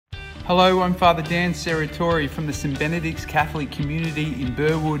Hello, I'm Father Dan Serratori from the St Benedict's Catholic Community in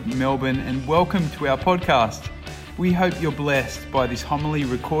Burwood, Melbourne, and welcome to our podcast. We hope you're blessed by this homily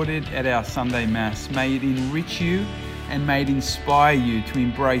recorded at our Sunday Mass. May it enrich you and may it inspire you to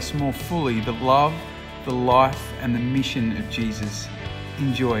embrace more fully the love, the life, and the mission of Jesus.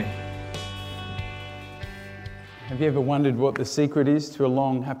 Enjoy. Have you ever wondered what the secret is to a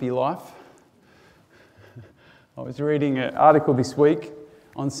long, happy life? I was reading an article this week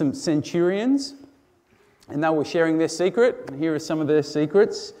on some centurions, and they were sharing their secret. Here are some of their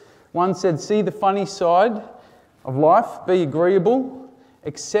secrets. One said, see the funny side of life, be agreeable,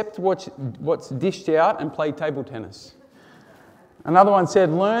 accept what's dished out, and play table tennis. Another one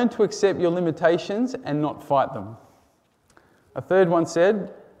said, learn to accept your limitations and not fight them. A third one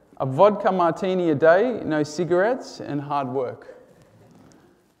said, a vodka martini a day, no cigarettes, and hard work.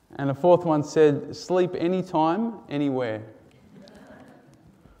 And a fourth one said, sleep anytime, anywhere.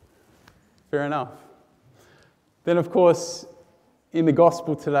 Fair enough. Then, of course, in the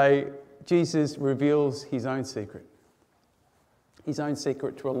gospel today, Jesus reveals his own secret. His own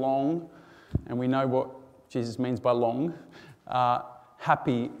secret to a long, and we know what Jesus means by long,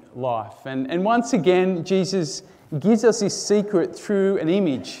 happy life. And once again, Jesus gives us this secret through an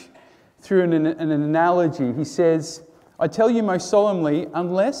image, through an analogy. He says, I tell you most solemnly,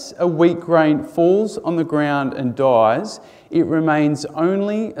 unless a wheat grain falls on the ground and dies, it remains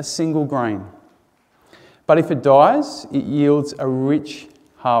only a single grain. But if it dies, it yields a rich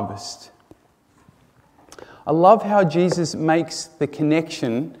harvest. I love how Jesus makes the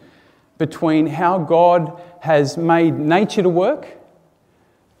connection between how God has made nature to work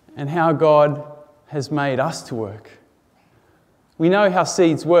and how God has made us to work. We know how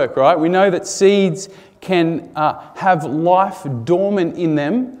seeds work, right? We know that seeds can have life dormant in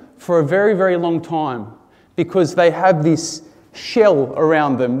them for a very, very long time because they have this shell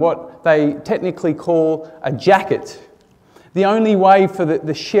around them, what they technically call a jacket. The only way for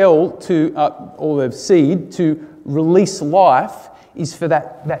the shell to, or the seed, to release life is for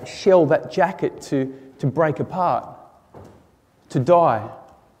that shell, that jacket to break apart, to die.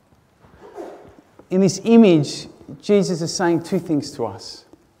 In this image, Jesus is saying two things to us.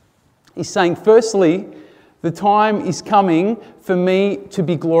 He's saying, firstly, the time is coming for me to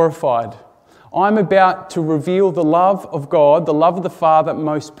be glorified. I'm about to reveal the love of God, the love of the Father,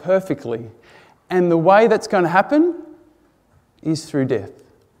 most perfectly. And the way that's going to happen is through death,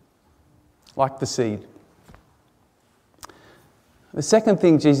 like the seed. The second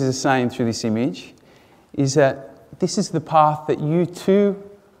thing Jesus is saying through this image is that this is the path that you too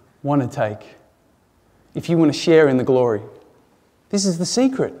want to take if you want to share in the glory. This is the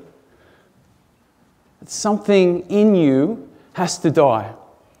secret. Something in you has to die.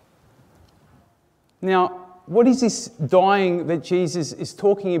 Now, what is this dying that Jesus is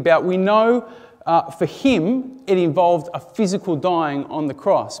talking about? We know for him it involved a physical dying on the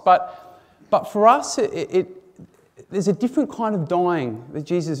cross. But for us, there's a different kind of dying that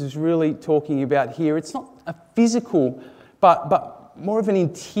Jesus is really talking about here. It's not a physical, but more of an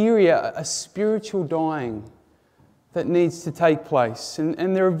interior, a spiritual dying that needs to take place.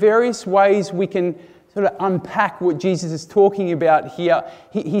 And there are various ways we can sort of unpack what Jesus is talking about here.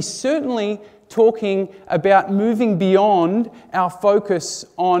 He's certainly talking about moving beyond our focus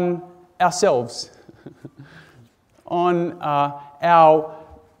on ourselves, on our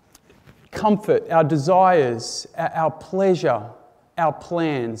comfort, our desires, our pleasure, our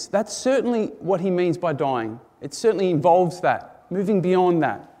plans. That's certainly what he means by dying. It certainly involves that, moving beyond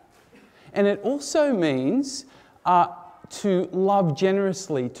that. And it also means to love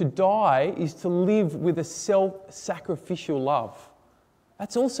generously. To die is to live with a self-sacrificial love.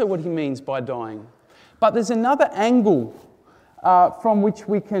 That's also what he means by dying. But there's another angle from which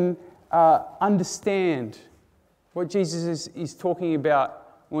we can understand what Jesus is talking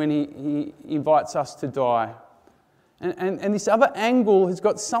about when he invites us to die. And this other angle has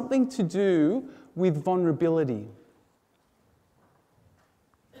got something to do with vulnerability.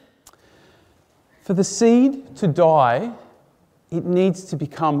 For the seed to die, it needs to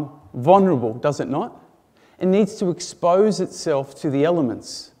become vulnerable, does it not? It needs to expose itself to the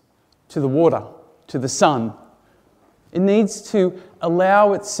elements, to the water, to the sun. It needs to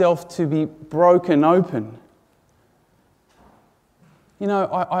allow itself to be broken open. You know,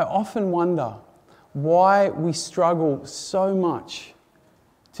 I often wonder why we struggle so much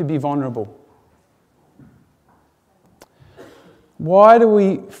to be vulnerable. Why do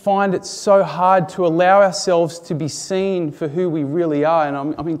we find it so hard to allow ourselves to be seen for who we really are?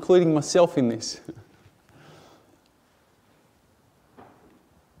 And I'm including myself in this.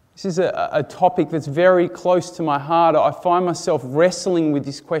 This is a topic that's very close to my heart. I find myself wrestling with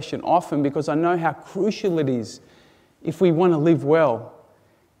this question often because I know how crucial it is if we want to live well,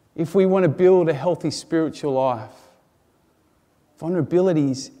 if we want to build a healthy spiritual life. Vulnerability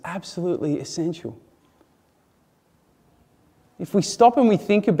is absolutely essential. If we stop and we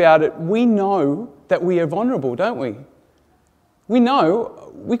think about it, we know that we are vulnerable, don't we? We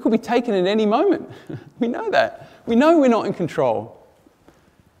know we could be taken at any moment. We know that. We know we're not in control.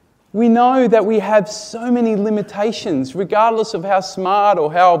 We know that we have so many limitations, regardless of how smart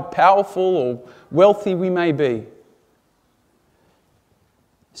or how powerful or wealthy we may be.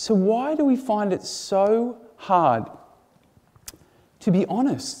 So why do we find it so hard to be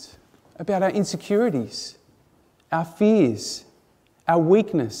honest about our insecurities, our fears, our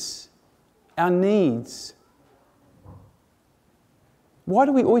weakness, our needs? Why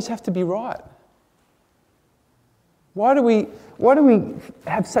do we always have to be right? Why do we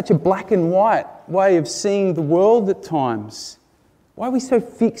have such a black and white way of seeing the world at times? Why are we so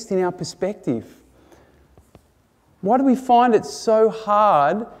fixed in our perspective? Why do we find it so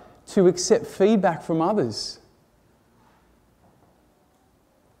hard to accept feedback from others?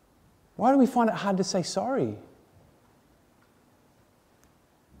 Why do we find it hard to say sorry?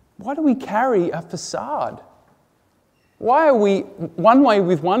 Why do we carry a facade? Why are we one way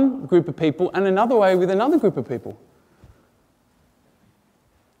with one group of people and another way with another group of people?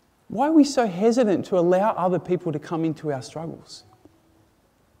 Why are we so hesitant to allow other people to come into our struggles?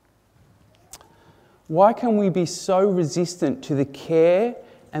 Why can we be so resistant to the care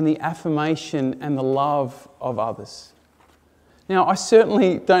and the affirmation and the love of others? Now, I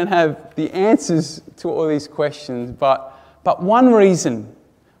certainly don't have the answers to all these questions, but one reason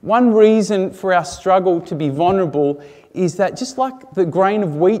for our struggle to be vulnerable is that just like the grain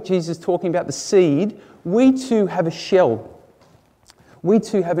of wheat, Jesus is talking about the seed, we too have a shell. We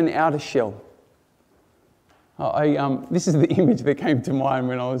too have an outer shell. This is the image that came to mind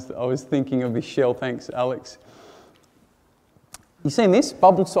when I was thinking of this shell. Thanks, Alex. You seen this?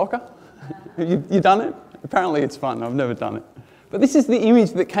 Bubble soccer? You done it? Apparently it's fun. I've never done it. But this is the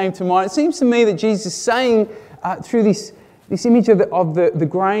image that came to mind. It seems to me that Jesus is saying through this image of the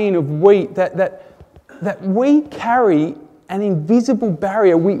grain of wheat that we carry an invisible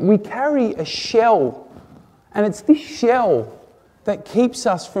barrier. We carry a shell. And it's this shell that keeps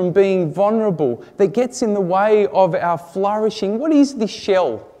us from being vulnerable, that gets in the way of our flourishing. What is this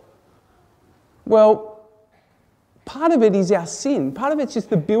shell? Well, part of it is our sin. Part of it's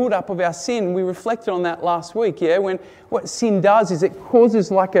just the build-up of our sin. We reflected on that last week, yeah? When what sin does is it causes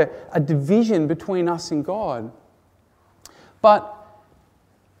like a division between us and God. But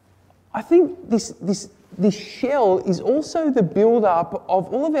I think this shell is also the build-up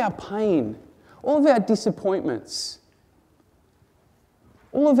of all of our pain, all of our disappointments,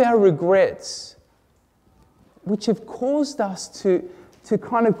 all of our regrets, which have caused us to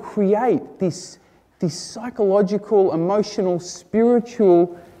kind of create this psychological, emotional,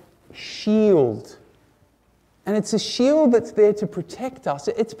 spiritual shield. And it's a shield that's there to protect us.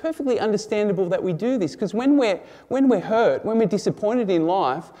 It's perfectly understandable that we do this, because when we're hurt, when we're disappointed in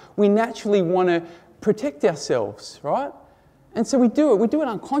life, we naturally want to protect ourselves, right? And so we do it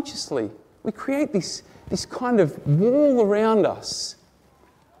unconsciously. We create this kind of wall around us.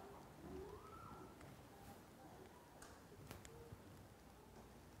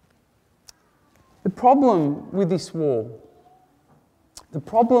 The problem with this wall, the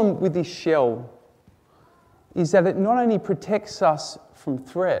problem with this shell, is that it not only protects us from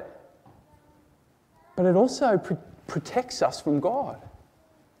threat, but it also protects us from God.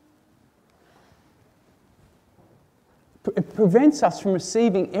 It prevents us from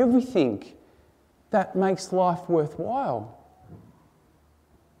receiving everything that makes life worthwhile.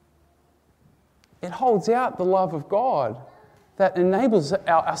 It holds out the love of God that enables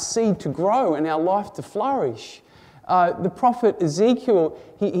our seed to grow and our life to flourish. The prophet Ezekiel,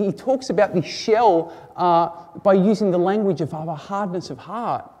 he talks about this shell by using the language of a hardness of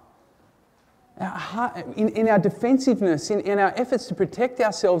heart. In our defensiveness, in our efforts to protect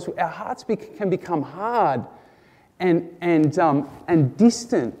ourselves, our hearts can become hard and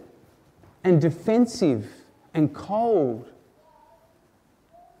distant and defensive and cold.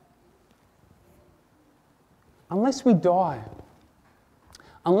 Unless we die,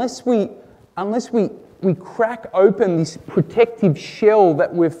 unless we crack open this protective shell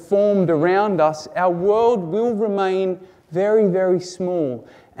that we've formed around us, our world will remain very, very small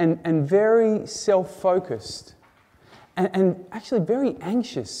and very self-focused and actually very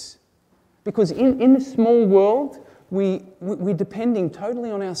anxious. Because in the small world, we're depending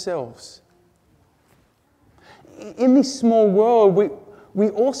totally on ourselves. In this small world, we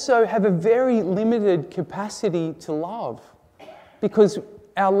also have a very limited capacity to love, because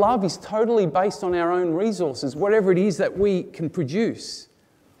our love is totally based on our own resources, whatever it is that we can produce.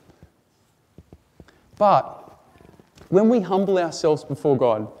 But when we humble ourselves before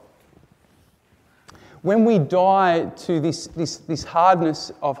God, when we die to this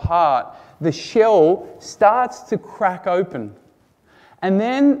hardness of heart, the shell starts to crack open. And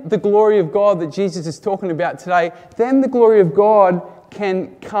then the glory of God that Jesus is talking about today, then the glory of God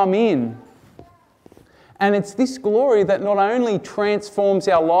can come in. And it's this glory that not only transforms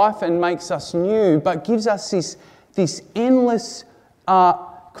our life and makes us new, but gives us this endless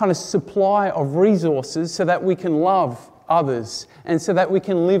kind of supply of resources so that we can love others and so that we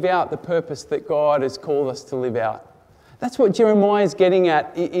can live out the purpose that God has called us to live out. That's what Jeremiah is getting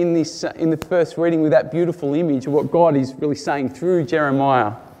at in the first reading with that beautiful image of what God is really saying through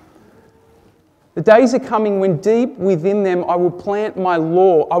Jeremiah. The days are coming when deep within them I will plant my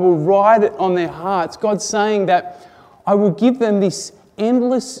law. I will write it on their hearts. God's saying that I will give them this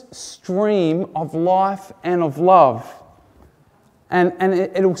endless stream of life and of love. And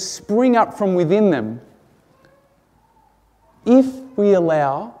it'll spring up from within them if we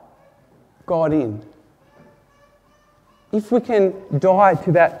allow God in. If we can die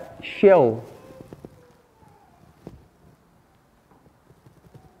to that shell.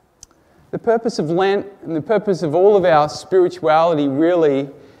 The purpose of Lent and the purpose of all of our spirituality really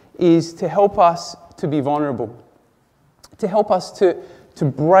is to help us to be vulnerable, to help us to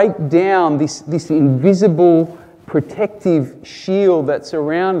break down this invisible protective shield that's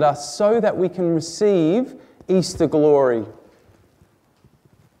around us so that we can receive Easter glory,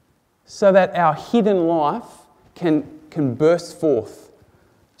 so that our hidden life can burst forth,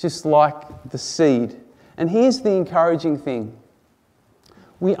 just like the seed. And here's the encouraging thing.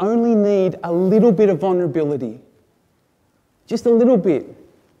 We only need a little bit of vulnerability. Just a little bit.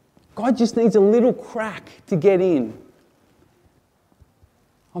 God just needs a little crack to get in.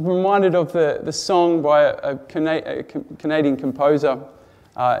 I'm reminded of the song by a Canadian composer,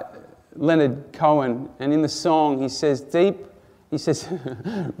 Leonard Cohen. And in the song he says,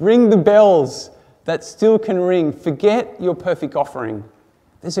 ring the bells that still can ring. Forget your perfect offering.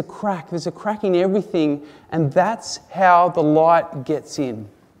 There's a crack in everything, and that's how the light gets in.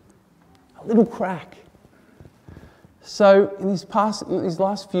 A little crack. So in these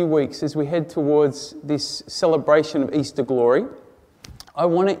last few weeks, as we head towards this celebration of Easter glory, I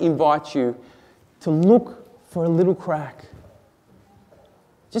want to invite you to look for a little crack.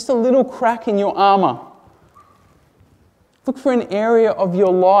 Just a little crack in your armour. Look for an area of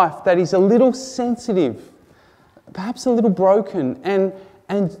your life that is a little sensitive, perhaps a little broken, and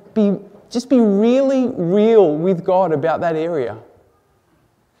just be really real with God about that area.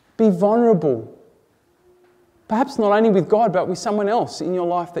 Be vulnerable. Perhaps not only with God, but with someone else in your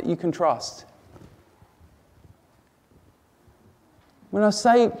life that you can trust. When I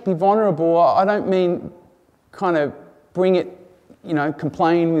say be vulnerable, I don't mean kind of bring it,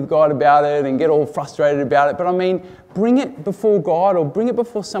 complain with God about it and get all frustrated about it, but I mean bring it before God or bring it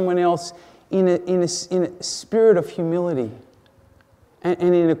before someone else in a spirit of humility and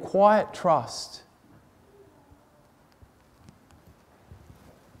in a quiet trust.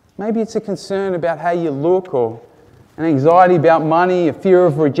 Maybe it's a concern about how you look, or an anxiety about money, a fear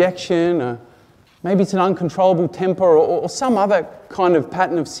of rejection, or maybe it's an uncontrollable temper, or some other kind of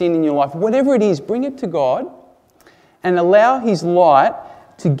pattern of sin in your life. Whatever it is, bring it to God and allow His light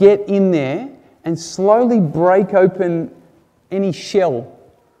to get in there and slowly break open any shell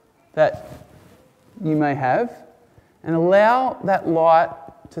that you may have, and allow that light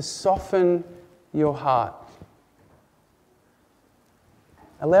to soften your heart.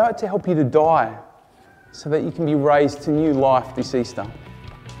 Allow it to help you to die so that you can be raised to new life this Easter.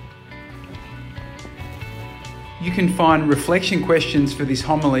 You can find reflection questions for this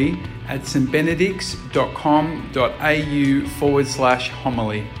homily at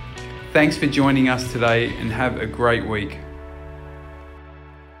stbenedicts.com.au/homily. Thanks for joining us today and have a great week.